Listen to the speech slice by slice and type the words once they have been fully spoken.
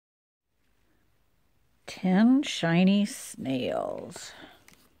10 shiny snails.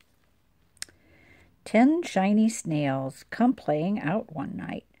 10 shiny snails come playing out one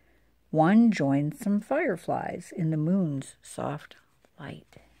night. One joins some fireflies in the moon's soft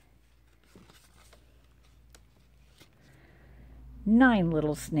light. 9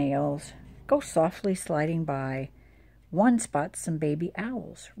 little snails go softly sliding by. One spots some baby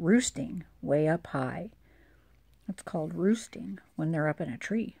owls roosting way up high. It's called roosting when they're up in a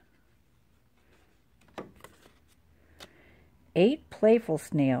tree. 8 playful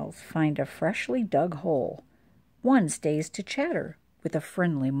snails find a freshly dug hole. One stays to chatter with a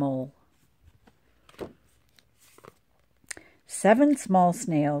friendly mole. 7 small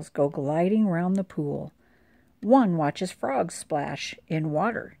snails go gliding round the pool. One watches frogs splash in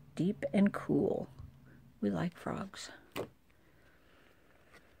water deep and cool. We like frogs.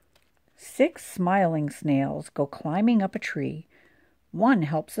 6 smiling snails go climbing up a tree. One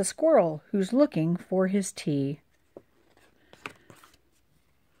helps a squirrel who's looking for his tea.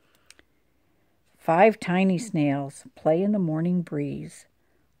 5 tiny snails play in the morning breeze.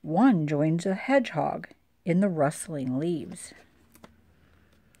 One joins a hedgehog in the rustling leaves.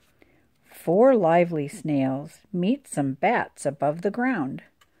 4 lively snails meet some bats above the ground.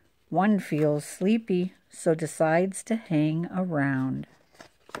 One feels sleepy, so decides to hang around.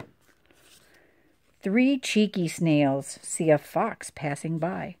 3 cheeky snails see a fox passing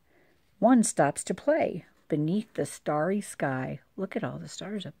by. One stops to play beneath the starry sky. Look at all the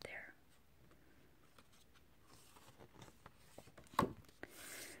stars up there.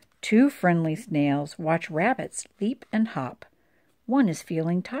 2 friendly snails watch rabbits leap and hop. One is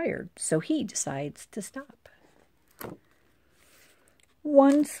feeling tired, so he decides to stop.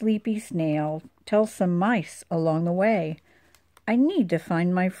 1 sleepy snail tells some mice along the way, I need to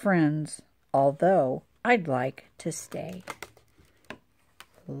find my friends, although I'd like to stay.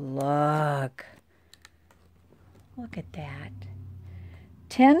 Look at that.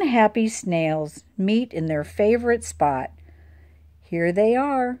 10 happy snails meet in their favorite spot. Here they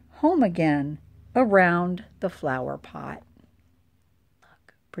are, home again, around the flower pot.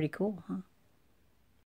 Look, pretty cool, huh?